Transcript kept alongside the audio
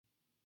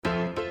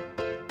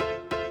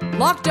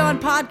Locked On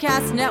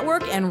Podcast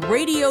Network and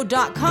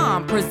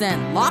Radio.com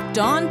present Locked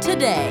On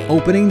Today.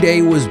 Opening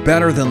day was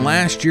better than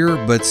last year,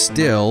 but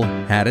still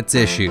had its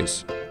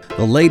issues.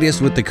 The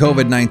latest with the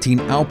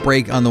COVID-19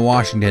 outbreak on the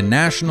Washington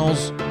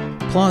Nationals.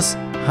 Plus,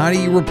 how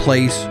do you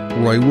replace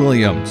Roy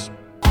Williams?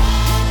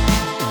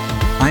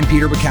 I'm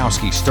Peter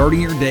Bukowski,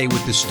 starting your day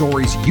with the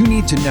stories you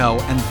need to know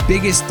and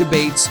biggest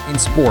debates in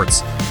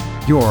sports.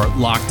 You're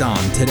Locked On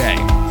Today.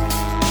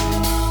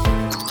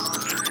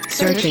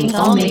 Searching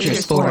all major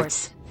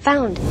sports.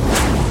 Found.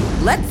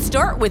 Let's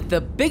start with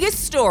the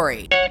biggest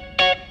story.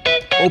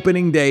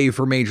 Opening day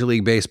for Major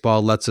League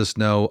Baseball lets us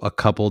know a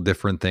couple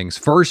different things.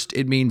 First,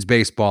 it means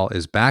baseball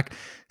is back.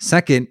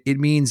 Second, it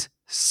means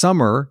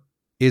summer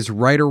is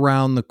right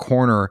around the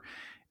corner.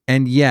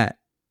 And yet,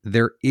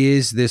 there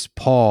is this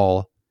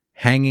pall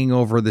hanging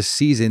over the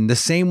season, the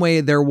same way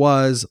there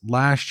was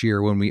last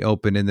year when we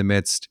opened in the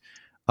midst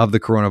of the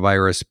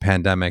coronavirus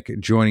pandemic.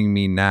 Joining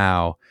me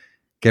now,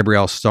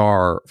 Gabrielle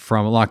Starr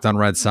from Locked On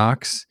Red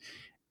Sox.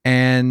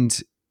 And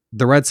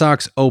the Red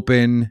Sox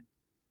open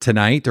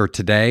tonight or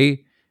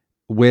today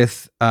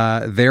with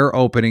their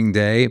opening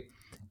day.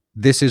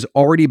 This has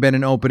already been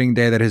an opening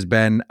day that has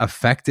been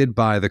affected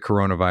by the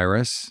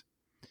coronavirus.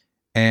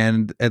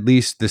 And at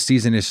least the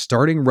season is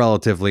starting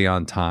relatively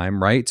on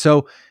time, right?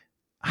 So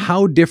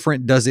how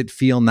different does it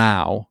feel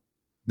now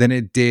than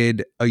it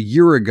did a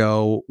year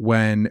ago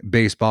when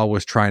baseball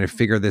was trying to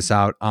figure this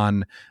out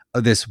on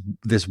this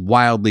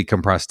wildly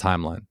compressed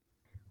timeline?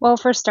 Well,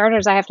 for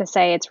starters, I have to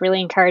say it's really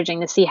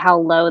encouraging to see how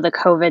low the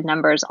COVID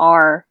numbers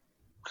are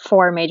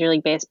for Major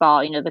League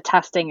Baseball. You know, the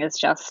testing is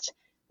just,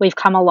 we've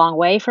come a long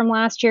way from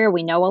last year.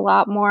 We know a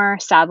lot more.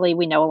 Sadly,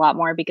 we know a lot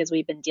more because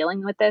we've been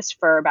dealing with this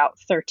for about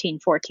 13,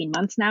 14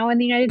 months now in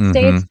the United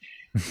States.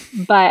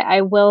 But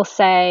I will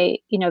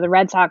say, you know, the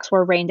Red Sox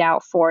were rained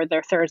out for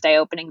their Thursday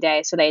opening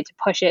day, so they had to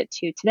push it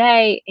to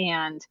today.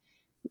 And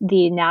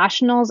the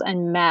Nationals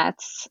and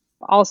Mets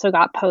also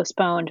got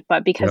postponed,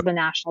 but because the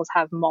Nationals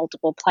have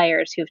multiple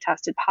players who've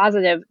tested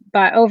positive.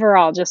 But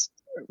overall, just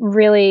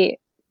really,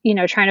 you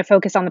know, trying to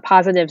focus on the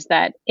positives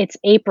that it's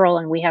April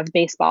and we have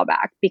baseball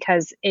back,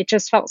 because it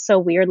just felt so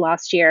weird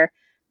last year.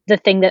 The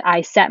thing that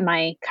I set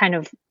my kind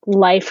of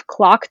life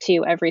clock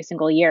to every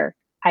single year,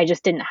 I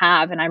just didn't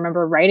have. And I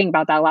remember writing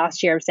about that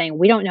last year, saying,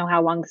 we don't know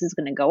how long this is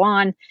going to go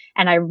on.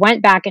 And I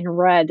went back and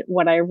read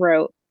what I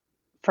wrote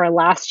for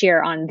last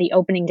year on the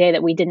opening day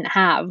that we didn't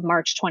have,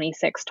 March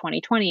 26,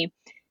 2020.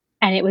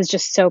 And it was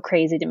just so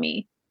crazy to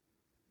me,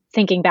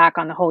 thinking back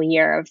on the whole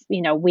year of,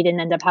 you know, we didn't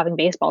end up having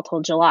baseball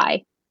till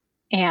July.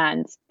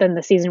 And then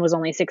the season was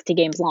only 60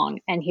 games long.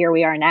 And here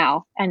we are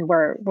now. And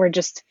we're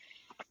just,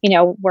 you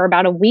know, we're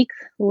about a week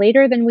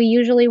later than we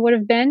usually would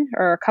have been,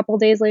 or a couple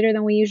days later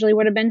than we usually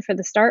would have been for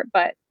the start.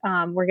 But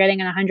we're getting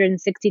an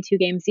 162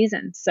 game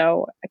season.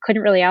 So I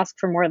couldn't really ask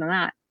for more than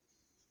that.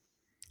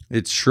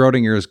 It's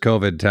Schrodinger's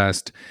COVID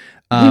test.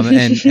 And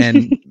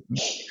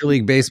Major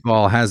League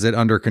Baseball has it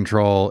under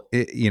control,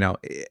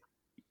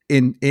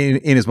 in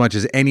as much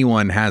as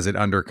anyone has it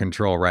under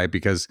control, right?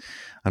 Because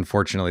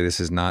unfortunately, this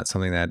is not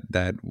something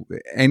that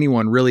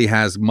anyone really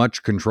has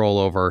much control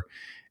over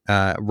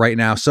right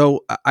now.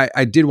 So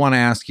I did want to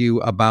ask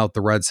you about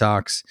the Red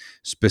Sox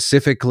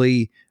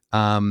specifically.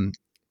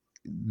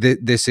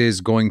 This is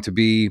going to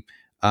be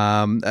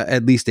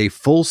at least a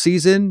full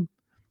season,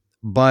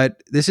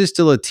 but this is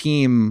still a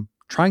team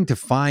trying to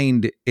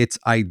find its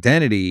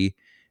identity.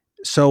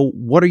 So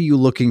what are you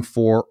looking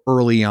for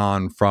early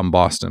on from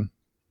Boston?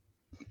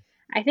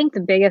 I think the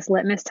biggest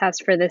litmus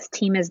test for this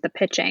team is the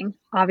pitching.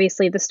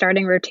 Obviously, the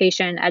starting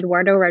rotation,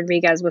 Eduardo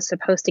Rodriguez was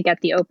supposed to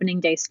get the opening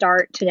day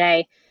start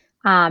today,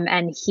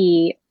 and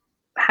he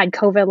had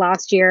COVID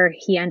last year.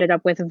 He ended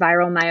up with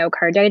viral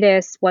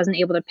myocarditis, wasn't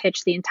able to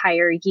pitch the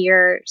entire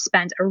year,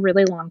 spent a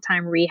really long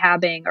time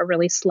rehabbing, a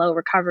really slow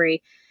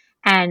recovery.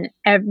 And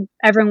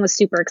everyone was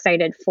super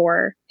excited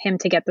for him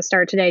to get the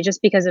start today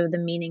just because of the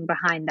meaning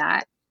behind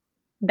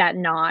that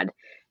nod.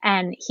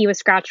 And he was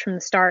scratched from the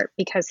start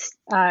because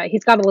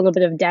he's got a little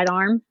bit of dead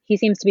arm. He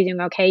seems to be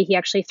doing okay. He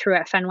actually threw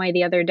at Fenway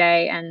the other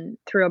day and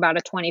threw about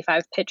a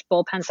 25 pitch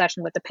bullpen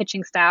session with the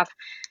pitching staff,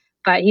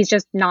 but he's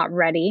just not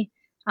ready.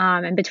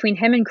 And between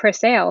him and Chris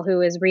Sale,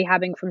 who is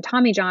rehabbing from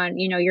Tommy John,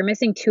 you know, you're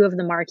missing two of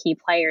the marquee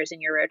players in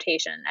your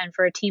rotation. And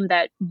for a team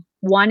that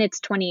won its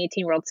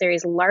 2018 World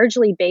Series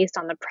largely based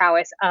on the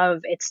prowess of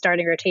its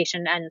starting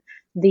rotation and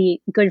the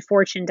good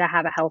fortune to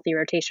have a healthy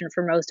rotation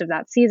for most of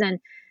that season,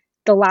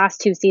 the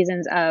last two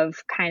seasons of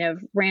kind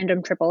of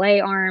random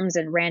AAA arms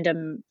and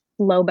random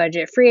low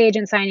budget free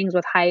agent signings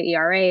with high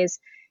ERAs,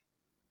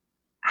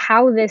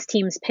 how this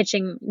team's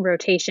pitching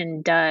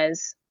rotation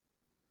does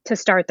to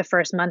start the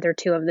first month or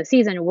two of the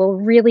season will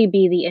really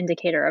be the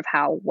indicator of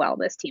how well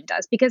this team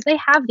does, because they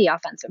have the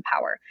offensive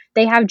power.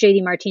 They have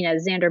JD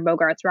Martinez, Xander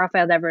Bogaerts,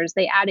 Rafael Devers.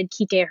 They added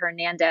Kike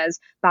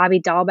Hernandez.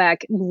 Bobby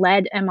Dahlbeck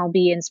led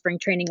MLB in spring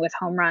training with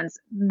home runs.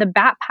 The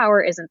bat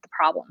power isn't the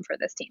problem for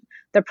this team.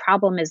 The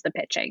problem is the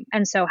pitching.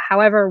 And so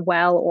however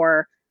well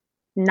or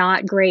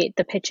not great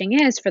the pitching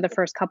is for the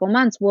first couple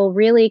months will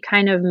really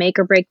kind of make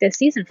or break this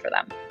season for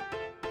them.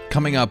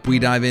 Coming up, we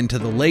dive into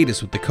the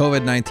latest with the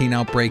COVID-19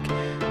 outbreak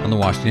on the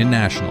Washington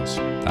Nationals.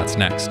 That's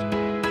next.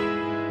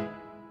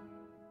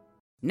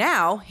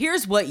 Now,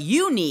 here's what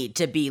you need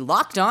to be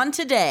locked on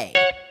today.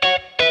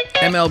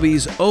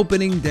 MLB's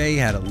opening day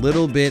had a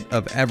little bit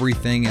of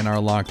everything, and our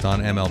Locked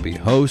On MLB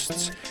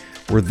hosts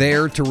were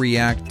there to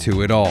react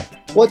to it all.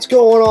 What's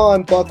going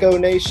on, Bucko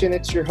Nation?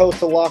 It's your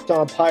host of Locked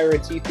On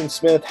Pirates, Ethan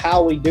Smith.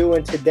 How we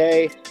doing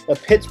today? The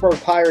Pittsburgh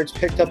Pirates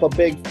picked up a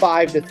big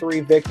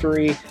 5-3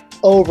 victory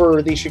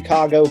over the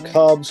Chicago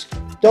Cubs.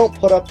 Don't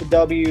put up the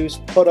W's,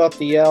 put up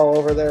the L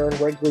over there in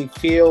Wrigley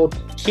Field.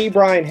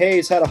 Ke'Bryan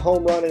Hayes had a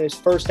home run in his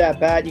first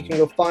at-bat. You can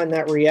go find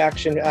that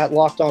reaction at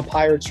Locked On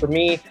Pirates for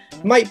me.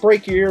 Might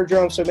break your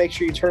eardrum, so make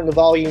sure you turn the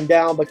volume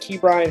down. But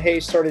Ke'Bryan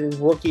Hayes started his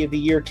Rookie of the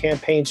Year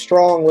campaign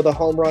strong with a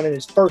home run in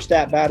his first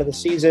at-bat of the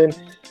season.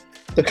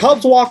 The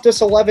Cubs walked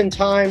us 11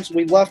 times.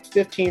 We left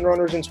 15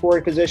 runners in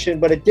scoring position,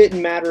 but it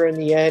didn't matter in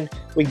the end.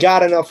 We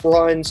got enough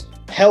runs,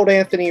 held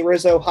Anthony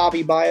Rizzo,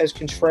 Javi Baez,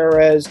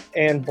 Contreras,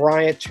 and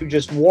Bryant to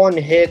just one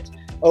hit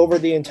over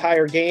the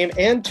entire game,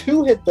 and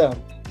two hit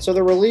them. So the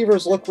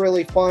relievers look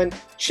really fun.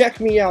 Check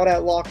me out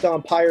at Locked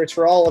On Pirates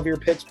for all of your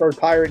Pittsburgh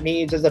Pirate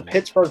needs, as the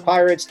Pittsburgh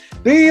Pirates,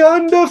 the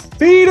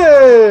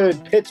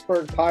undefeated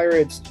Pittsburgh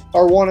Pirates,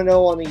 are 1-0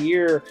 on the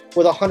year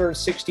with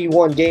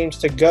 161 games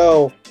to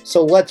go.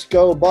 So let's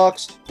go,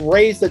 Bucks.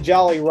 Raise the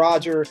Jolly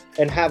Roger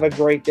and have a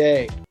great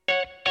day.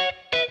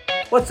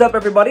 What's up,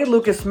 everybody?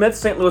 Lucas Smith,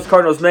 St. Louis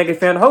Cardinals mega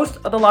fan, host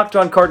of the Locked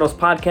On Cardinals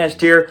podcast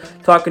here,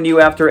 talking to you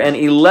after an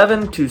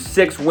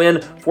 11-6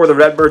 win for the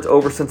Redbirds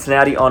over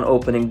Cincinnati on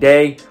opening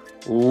day.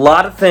 A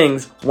lot of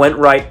things went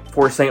right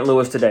for St.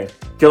 Louis today.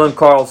 Dylan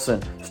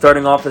Carlson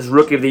starting off his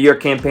Rookie of the Year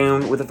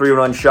campaign with a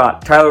 3-run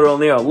shot. Tyler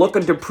O'Neill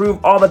looking to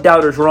prove all the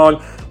doubters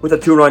wrong with a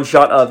 2-run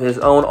shot of his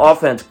own.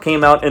 Offense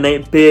came out in a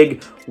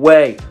big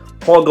way.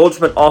 Paul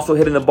Goldschmidt also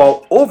hitting the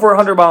ball over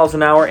 100 miles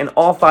an hour in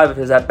all 5 of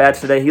his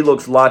at-bats today. He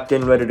looks locked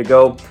in, ready to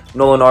go.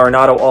 Nolan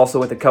Arenado also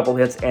with a couple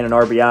hits and an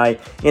RBI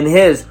in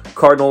his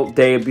Cardinal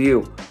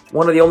debut.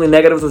 One of the only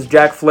negatives was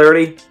Jack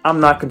Flaherty. I'm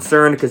not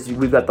concerned because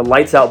we've got the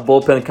lights-out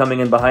bullpen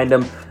coming in behind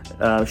him.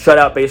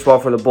 Shutout baseball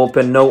for the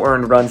bullpen. No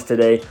earned runs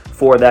today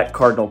for that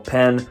Cardinal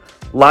pen.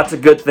 Lots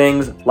of good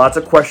things. Lots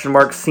of question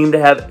marks. Seem to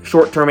have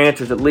short-term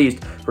answers, at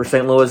least, for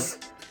St. Louis.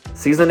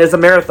 Season is a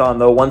marathon,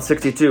 though,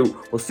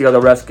 162. We'll see how the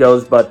rest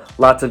goes, but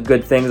lots of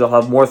good things. I'll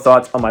have more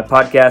thoughts on my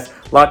podcast,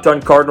 Locked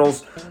On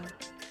Cardinals.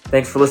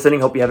 Thanks for listening.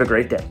 Hope you have a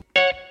great day.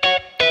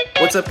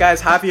 What's up,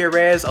 guys? Javier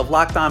Reyes of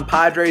Locked On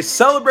Padres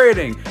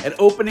celebrating an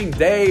opening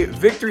day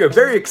victory, a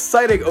very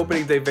exciting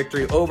opening day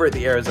victory over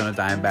the Arizona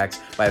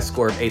Diamondbacks by a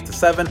score of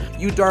 8-7.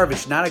 Yu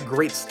Darvish, not a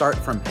great start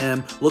from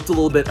him, looked a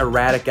little bit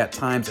erratic at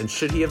times, and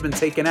should he have been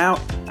taken out?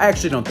 I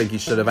actually don't think he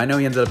should have. I know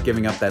he ended up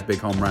giving up that big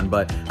home run,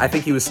 but I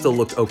think he was still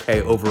looked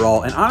okay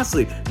overall. And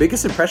honestly,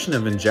 biggest impression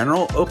of in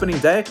general, opening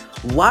day,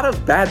 a lot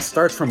of bad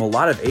starts from a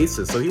lot of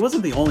aces, so he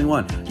wasn't the only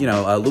one. You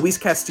know, Luis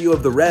Castillo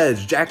of the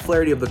Reds, Jack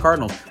Flaherty of the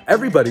Cardinals,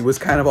 everybody was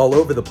kind of all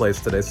over the place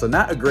today, so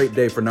not a great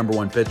day for number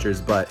one pitchers,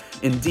 but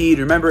indeed,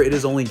 remember, it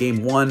is only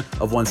game 1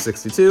 of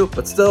 162,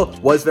 but still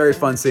was very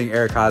fun seeing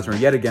Eric Hosmer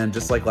yet again,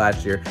 just like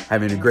last year,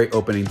 having a great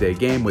opening day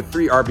game with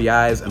 3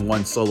 RBIs and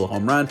 1 solo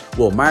home run.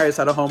 Will Myers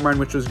had a home run,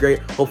 which was great.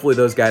 Hopefully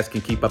those guys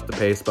can keep up the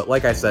pace, but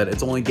like I said,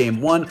 it's only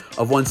game 1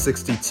 of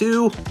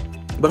 162,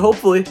 but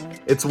hopefully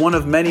it's one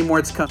of many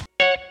more to come.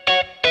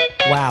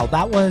 Wow,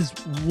 that was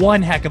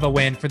one heck of a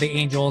win for the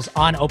Angels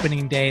on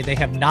opening day. They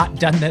have not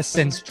done this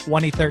since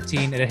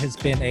 2013. It has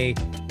been a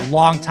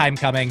long time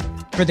coming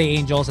for the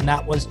Angels, and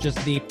that was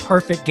just the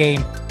perfect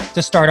game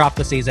to start off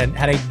the season.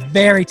 Had a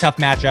very tough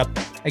matchup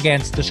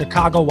against the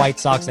Chicago White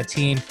Sox, a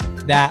team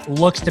that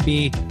looks to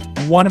be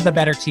one of the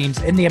better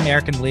teams in the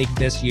American League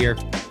this year.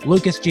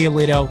 Lucas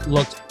Giolito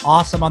looked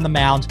awesome on the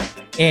mound,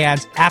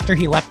 and after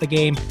he left the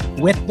game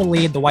with the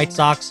lead, the White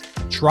Sox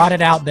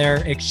trotted out their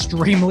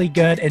extremely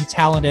good and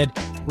talented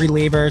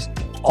relievers,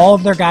 all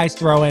of their guys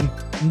throwing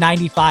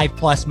 95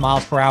 plus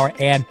miles per hour,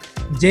 and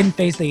didn't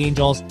face the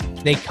Angels.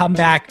 They come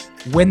back,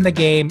 win the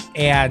game,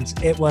 and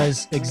it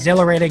was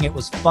exhilarating. It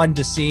was fun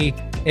to see.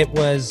 It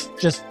was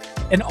just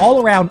an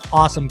all-around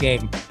awesome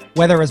game,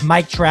 whether it was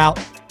Mike Trout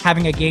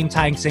having a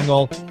game-tying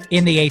single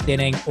in the 8th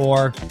inning,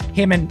 or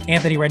him and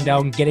Anthony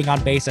Rendon getting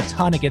on base a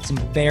ton against some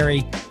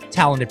very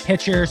talented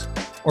pitchers,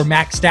 or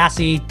Max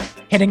Stassi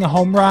hitting a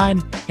home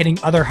run, hitting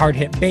other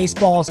hard-hit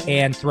baseballs,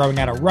 and throwing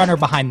out a runner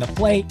behind the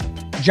plate.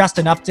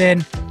 Justin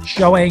Upton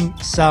showing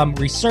some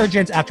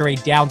resurgence after a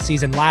down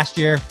season last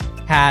year,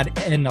 had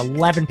an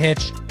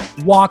 11-pitch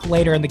walk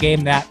later in the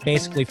game that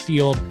basically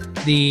fueled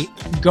the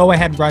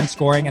go-ahead run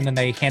scoring, and then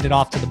they hand it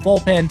off to the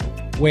bullpen,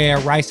 where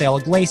Raisel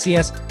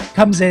Iglesias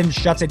comes in,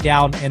 shuts it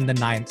down in the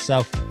 9th.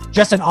 So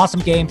just an awesome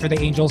game for the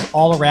Angels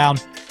all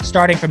around,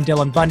 starting from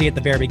Dylan Bundy at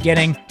the very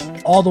beginning,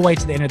 all the way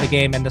to the end of the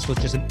game, and this was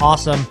just an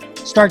awesome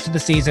start to the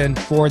season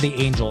for the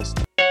Angels.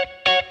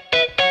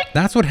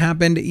 That's what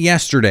happened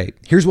yesterday.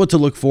 Here's what to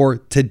look for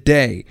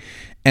today.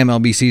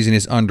 MLB season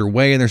is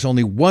underway, and there's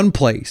only one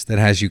place that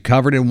has you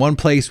covered, and one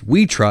place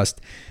we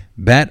trust,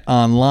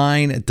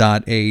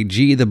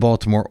 BetOnline.ag. The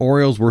Baltimore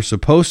Orioles were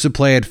supposed to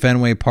play at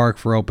Fenway Park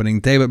for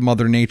opening day, but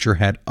Mother Nature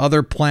had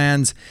other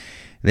plans.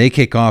 They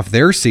kick off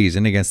their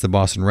season against the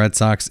Boston Red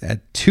Sox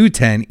at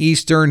 2:10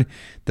 Eastern.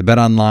 The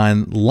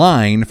BetOnline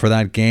line for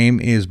that game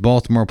is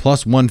Baltimore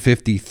plus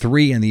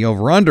 153, and the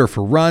over-under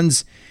for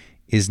runs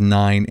is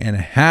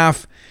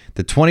 9.5.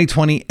 The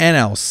 2020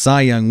 NL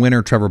Cy Young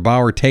winner Trevor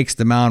Bauer takes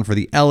the mound for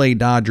the LA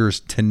Dodgers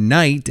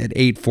tonight at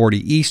 8:40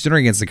 Eastern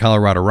against the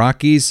Colorado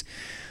Rockies.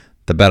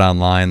 The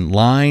BetOnline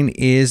line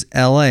is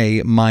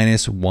LA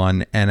minus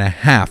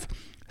 1.5.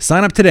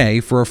 Sign up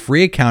today for a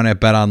free account at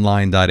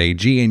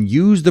betonline.ag and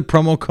use the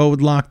promo code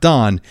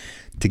LOCKEDON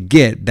to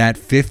get that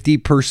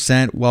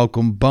 50%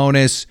 welcome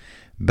bonus.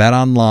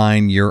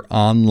 BetOnline, your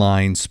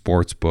online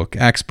sportsbook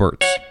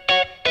experts.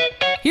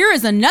 Here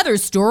is another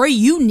story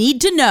you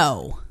need to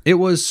know. It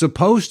was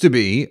supposed to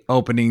be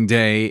opening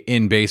day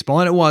in baseball,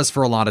 and it was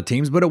for a lot of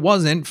teams, but it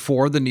wasn't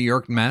for the New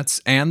York Mets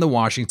and the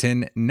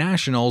Washington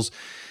Nationals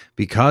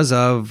because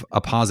of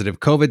a positive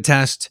COVID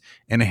test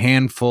and a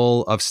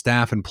handful of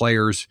staff and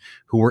players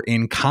who were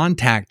in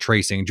contact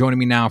tracing. Joining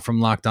me now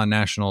from Locked On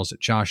Nationals,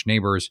 Josh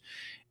Neighbors.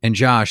 And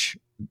Josh,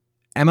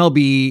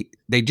 MLB,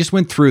 they just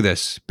went through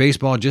this.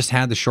 Baseball just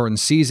had the shortened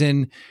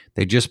season.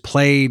 They just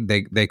played.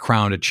 They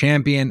crowned a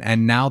champion,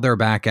 and now they're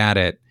back at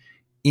it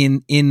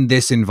in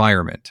this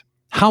environment.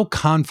 How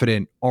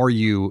confident are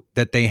you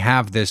that they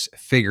have this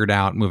figured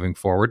out moving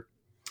forward?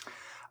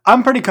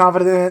 I'm pretty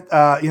confident.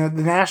 The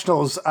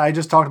Nationals, I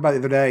just talked about the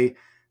other day,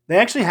 they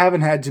actually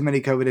haven't had too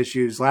many COVID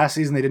issues. Last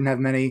season, they didn't have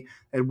many.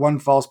 They had one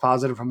false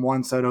positive from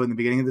Juan Soto in the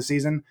beginning of the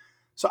season.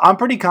 So I'm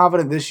pretty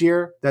confident this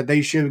year that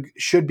they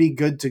should be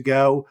good to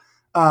go.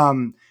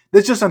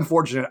 That's just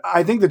unfortunate.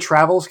 I think the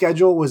travel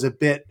schedule was a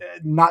bit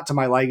not to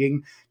my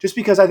liking, just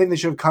because I think they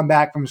should have come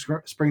back from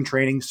spring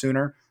training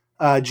sooner.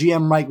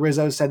 GM Mike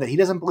Rizzo said that he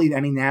doesn't believe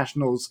any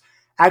Nationals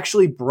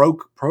actually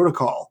broke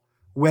protocol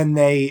when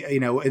they,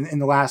 in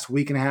the last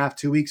week and a half,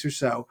 2 weeks or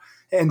so.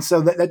 And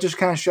so that just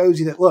kind of shows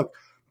you that, look,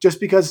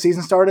 just because the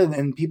season started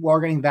and people are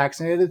getting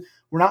vaccinated,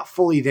 we're not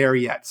fully there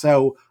yet.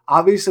 So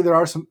obviously there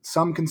are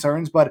some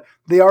concerns, but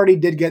they already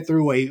did get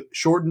through a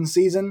shortened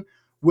season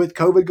with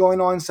COVID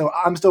going on. So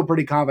I'm still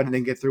pretty confident they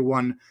can get through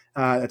one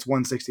that's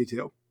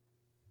 162.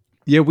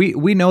 Yeah,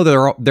 we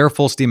know they're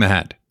full steam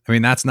ahead. I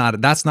mean, that's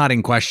not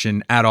in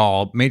question at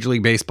all. Major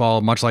League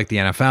Baseball, much like the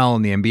NFL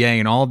and the NBA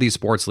and all of these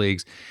sports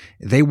leagues,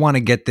 they want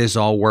to get this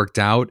all worked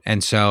out.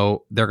 And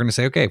so they're going to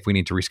say, okay, if we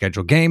need to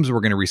reschedule games,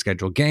 we're going to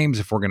reschedule games.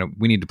 If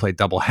we need to play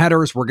double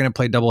headers, we're going to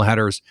play double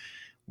headers.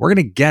 We're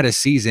going to get a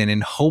season,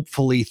 and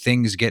hopefully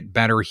things get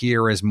better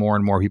here as more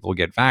and more people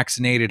get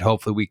vaccinated.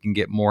 Hopefully we can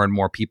get more and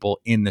more people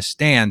in the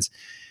stands.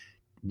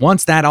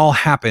 Once that all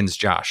happens,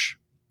 Josh,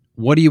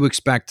 what do you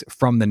expect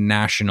from the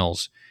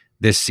Nationals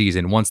this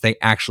season once they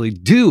actually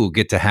do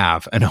get to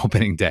have an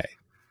opening day?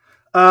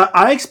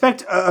 I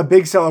expect a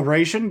big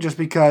celebration just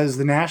because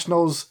the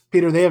Nationals,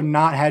 Peter, they have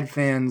not had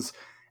fans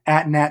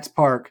at Nats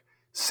Park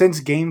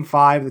since Game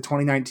 5 of the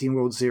 2019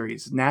 World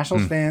Series.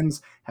 Nationals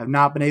fans have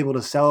not been able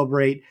to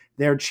celebrate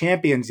their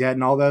champions yet,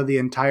 and although the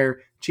entire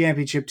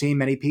championship team,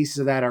 many pieces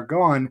of that are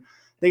gone,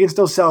 they can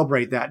still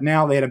celebrate that.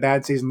 Now, they had a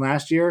bad season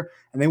last year,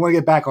 and they want to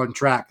get back on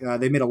track.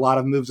 They made a lot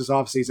of moves this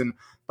offseason,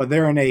 but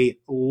they're in a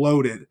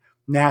loaded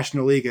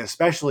National League,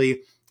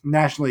 especially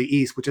National League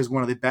East, which is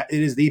one of the best.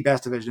 It is the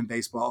best division in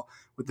baseball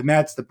with the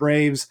Mets, the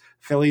Braves,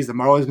 Phillies, the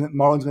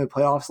Marlins made the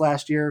playoffs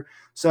last year.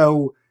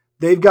 So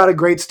they've got a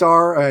great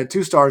star,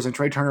 2 stars in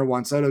Trey Turner,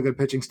 Juan Soto, good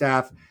pitching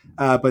staff,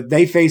 but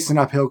they face an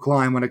uphill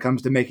climb when it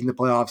comes to making the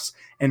playoffs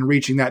and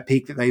reaching that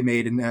peak that they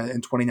made in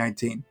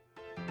 2019.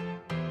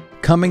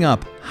 Coming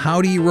up,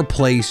 how do you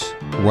replace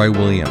Roy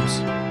Williams?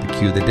 The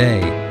cue of the day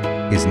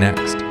is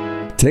next.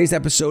 Today's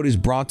episode is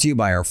brought to you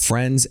by our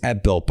friends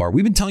at Built Bar.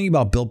 We've been telling you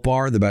about Built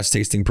Bar, the best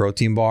tasting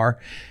protein bar,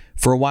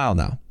 for a while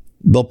now.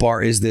 Built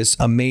Bar is this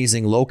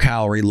amazing low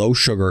calorie, low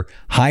sugar,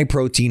 high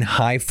protein,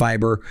 high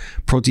fiber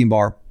protein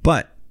bar.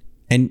 But,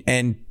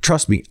 and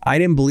trust me, I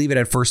didn't believe it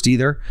at first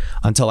either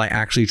until I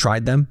actually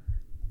tried them.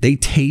 They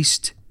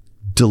taste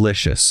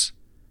delicious.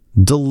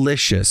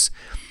 Delicious.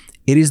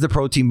 It is the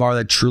protein bar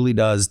that truly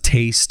does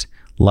taste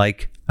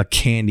like a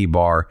candy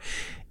bar.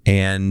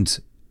 And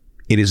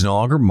it is no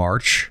longer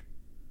March,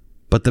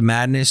 but the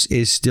madness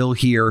is still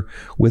here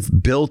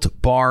with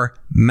Built Bar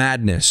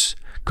Madness.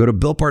 Go to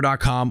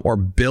BuiltBar.com or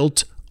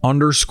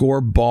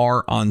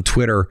Built_bar on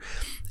Twitter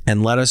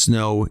and let us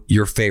know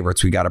your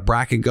favorites. We got a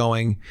bracket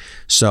going,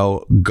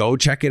 so go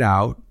check it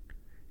out.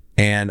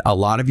 And a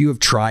lot of you have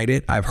tried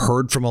it. I've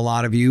heard from a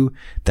lot of you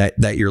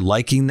that you're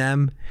liking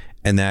them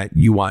and that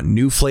you want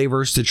new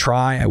flavors to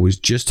try. I was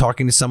just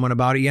talking to someone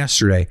about it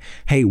yesterday.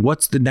 Hey,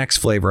 what's the next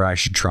flavor I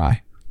should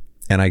try?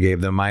 And I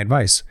gave them my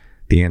advice.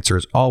 The answer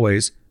is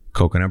always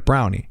coconut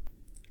brownie.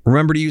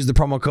 Remember to use the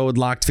promo code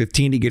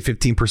LOCKED15 to get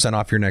 15%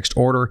 off your next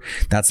order.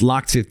 That's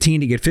LOCKED15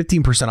 to get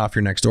 15% off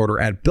your next order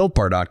at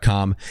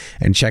BuiltBar.com,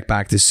 and check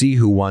back to see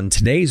who won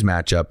today's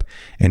matchup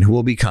and who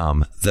will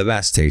become the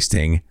best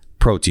tasting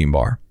protein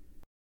bar.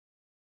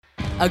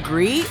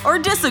 Agree or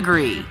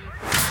disagree?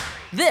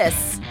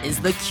 This is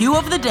the Cue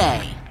of the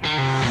Day.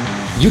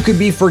 You could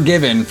be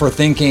forgiven for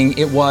thinking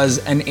it was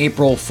an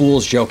April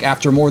Fool's joke.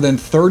 After more than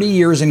 30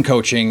 years in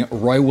coaching,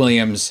 Roy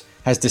Williams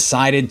has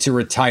decided to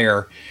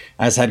retire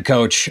as head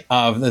coach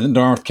of the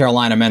North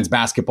Carolina men's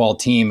basketball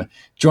team.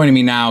 Joining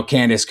me now,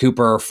 Candace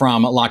Cooper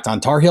from Locked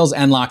On Tar Heels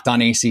and Locked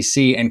On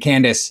ACC. And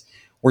Candace,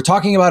 we're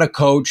talking about a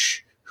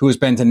coach who has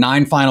been to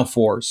 9 Final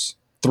Fours,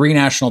 3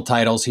 national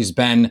titles. He's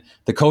been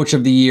the coach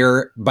of the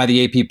year by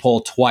the AP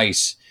poll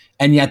twice.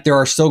 And yet there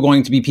are still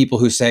going to be people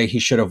who say he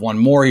should have won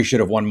more. He should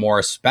have won more,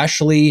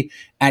 especially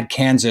at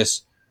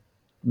Kansas.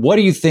 What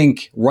do you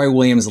think Roy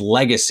Williams'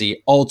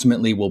 legacy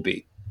ultimately will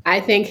be? I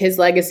think his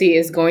legacy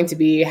is going to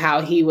be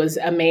how he was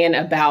a man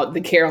about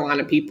the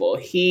Carolina people.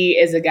 He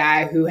is a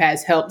guy who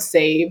has helped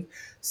save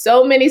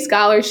so many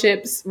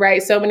scholarships,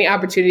 right? So many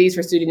opportunities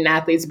for student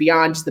athletes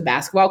beyond just the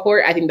basketball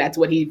court. I think that's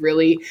what he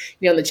really,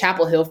 the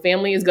Chapel Hill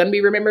family is going to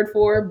be remembered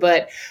for.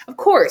 But of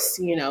course,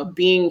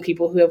 being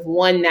people who have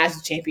won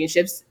national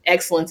championships,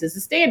 excellence is the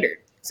standard.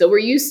 So we're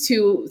used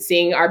to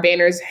seeing our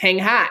banners hang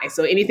high.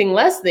 So anything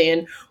less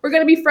than, we're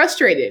going to be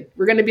frustrated.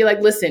 We're going to be like,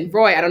 listen,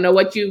 Roy, I don't know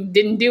what you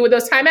didn't do with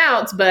those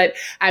timeouts, but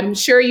I'm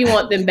sure you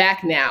want them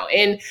back now.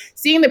 And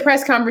seeing the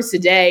press conference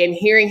today and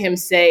hearing him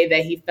say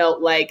that he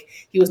felt like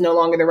he was no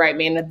longer the right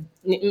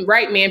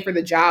man for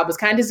the job was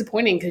kind of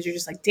disappointing, because you're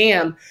just like,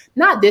 damn,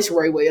 not this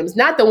Roy Williams,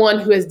 not the one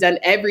who has done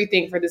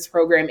everything for this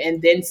program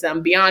and then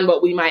some beyond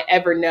what we might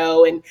ever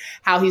know, and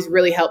how he's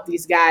really helped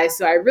these guys.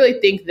 So I really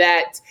think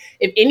that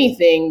if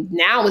anything,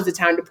 now is the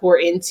time to pour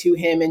into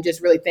him and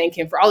just really thank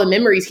him for all the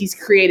memories he's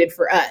created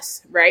for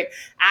us, right?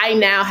 I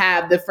now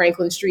have the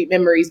Franklin Street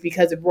memories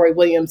because of Roy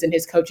Williams and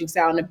his coaching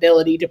style and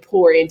ability to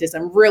pour into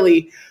some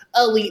really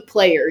elite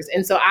players.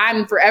 And so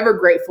I'm forever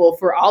grateful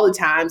for all the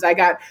times I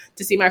got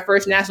to see my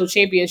first national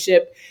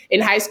championship in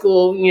high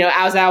school,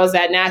 as I was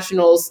at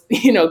nationals,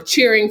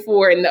 cheering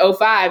for in the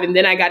 2005. And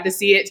then I got to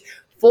see it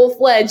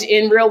full-fledged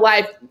in real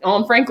life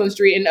on Franklin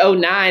Street in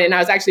 2009. And I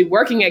was actually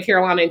working at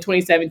Carolina in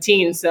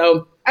 2017.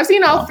 So I've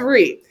seen all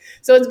three.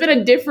 So it's been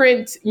a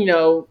different,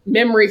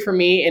 memory for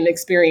me and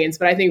experience.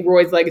 But I think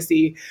Roy's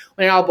legacy,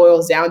 when it all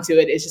boils down to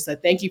it, is just a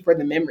thank you for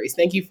the memories.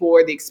 Thank you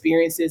for the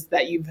experiences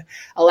that you've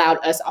allowed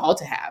us all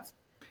to have.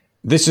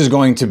 This is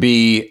going to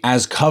be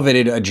as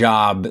coveted a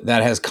job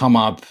that has come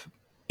up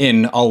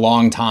in a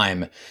long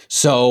time.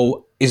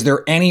 So is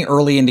there any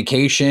early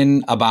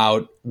indication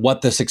about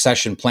what the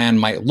succession plan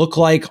might look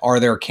like? Are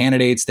there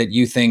candidates that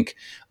you think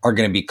are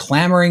going to be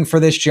clamoring for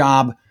this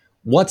job?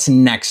 What's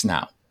next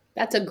now?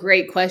 That's a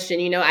great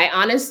question. I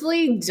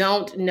honestly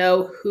don't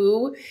know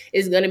who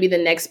is going to be the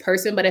next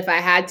person, but if I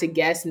had to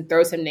guess and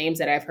throw some names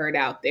that I've heard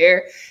out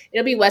there,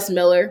 it'll be Wes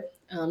Miller.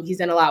 He's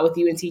done a lot with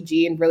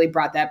UNCG and really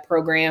brought that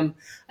program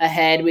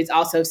ahead. We've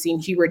also seen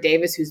Hubert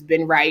Davis, who's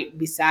been right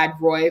beside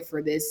Roy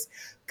for this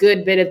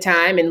good bit of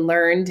time and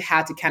learned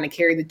how to kind of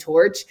carry the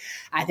torch.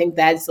 I think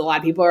that's a lot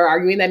of people are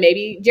arguing that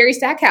maybe Jerry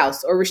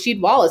Stackhouse or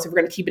Rasheed Wallace, if we're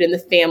going to keep it in the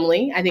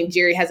family. I think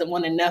Jerry hasn't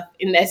won enough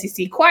in the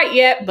SEC quite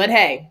yet, but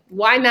hey,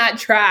 why not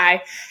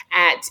try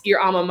at your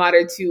alma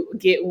mater to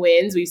get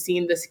wins? We've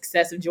seen the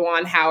success of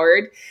Juwan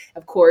Howard,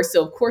 of course.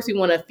 So of course we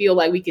want to feel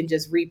like we can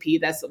just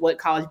repeat. That's what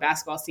college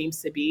basketball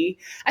seems to be.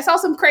 I saw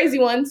some crazy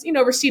ones,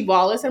 Rasheed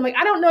Wallace. I'm like,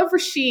 I don't know if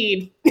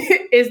Rasheed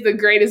is the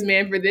greatest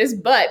man for this,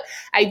 but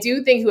I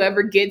do think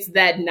whoever gets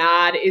that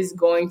nod is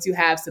going to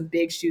have some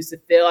big shoes to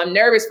fill. I'm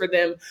nervous for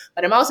them,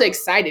 but I'm also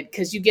excited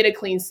because you get a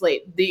clean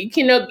slate. You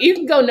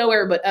can go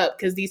nowhere but up,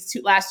 because these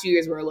last 2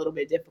 years were a little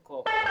bit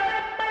difficult.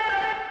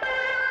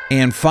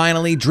 And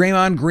finally,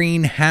 Draymond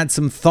Green had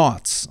some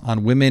thoughts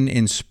on women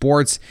in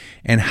sports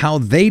and how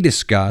they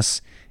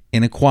discuss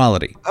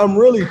inequality. I'm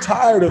really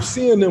tired of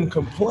seeing them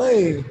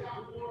complain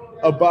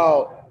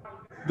about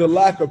the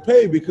lack of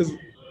pay, because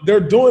they're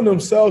doing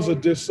themselves a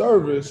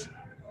disservice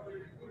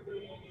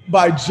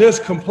by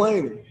just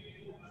complaining,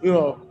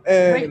 and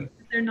right.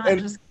 They're not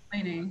just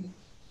complaining.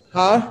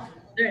 Huh?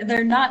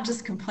 They're not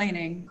just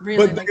complaining,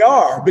 really. But they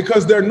are,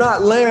 because they're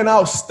not laying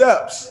out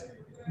steps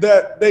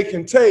that they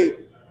can take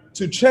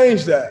to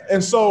change that.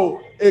 And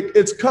so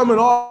it's coming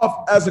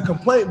off as a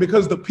complaint,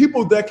 because the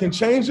people that can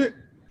change it,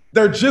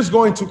 they're just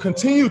going to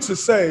continue to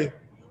say,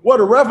 well,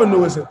 the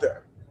revenue isn't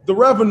there. The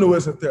revenue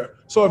isn't there.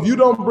 So if you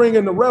don't bring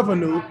in the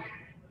revenue,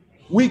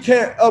 we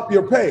can't up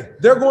your pay.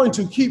 They're going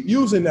to keep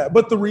using that.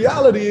 But the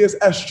reality is,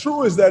 as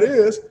true as that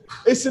is,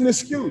 it's an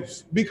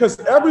excuse, because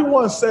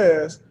everyone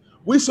says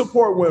we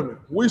support women.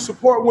 We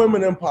support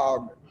women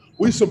empowerment.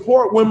 We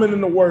support women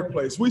in the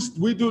workplace.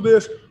 We do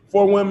this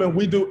for women.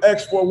 We do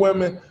X for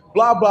women,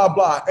 blah, blah,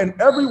 blah. And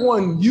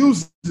everyone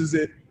uses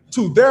it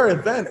to their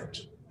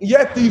advantage.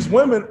 Yet these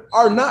women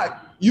are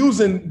not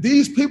using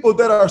these people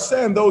that are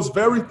saying those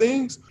very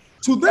things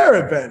to their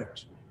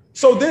advantage.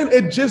 So then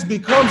it just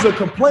becomes a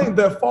complaint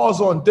that falls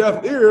on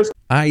deaf ears.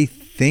 I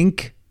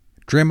think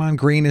Draymond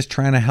Green is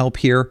trying to help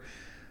here,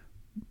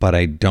 but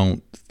I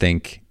don't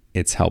think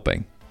it's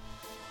helping.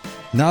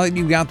 Now that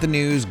you've got the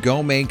news,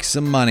 go make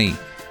some money.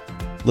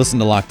 Listen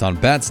to Locked On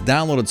Bets,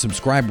 download and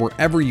subscribe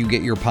wherever you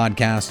get your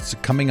podcasts.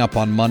 Coming up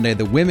on Monday,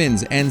 the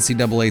women's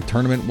NCAA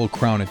tournament will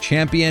crown a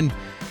champion,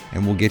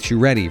 and we'll get you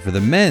ready for the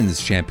men's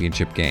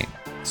championship game.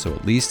 So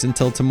at least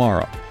until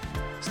tomorrow,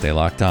 stay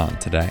locked on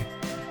today.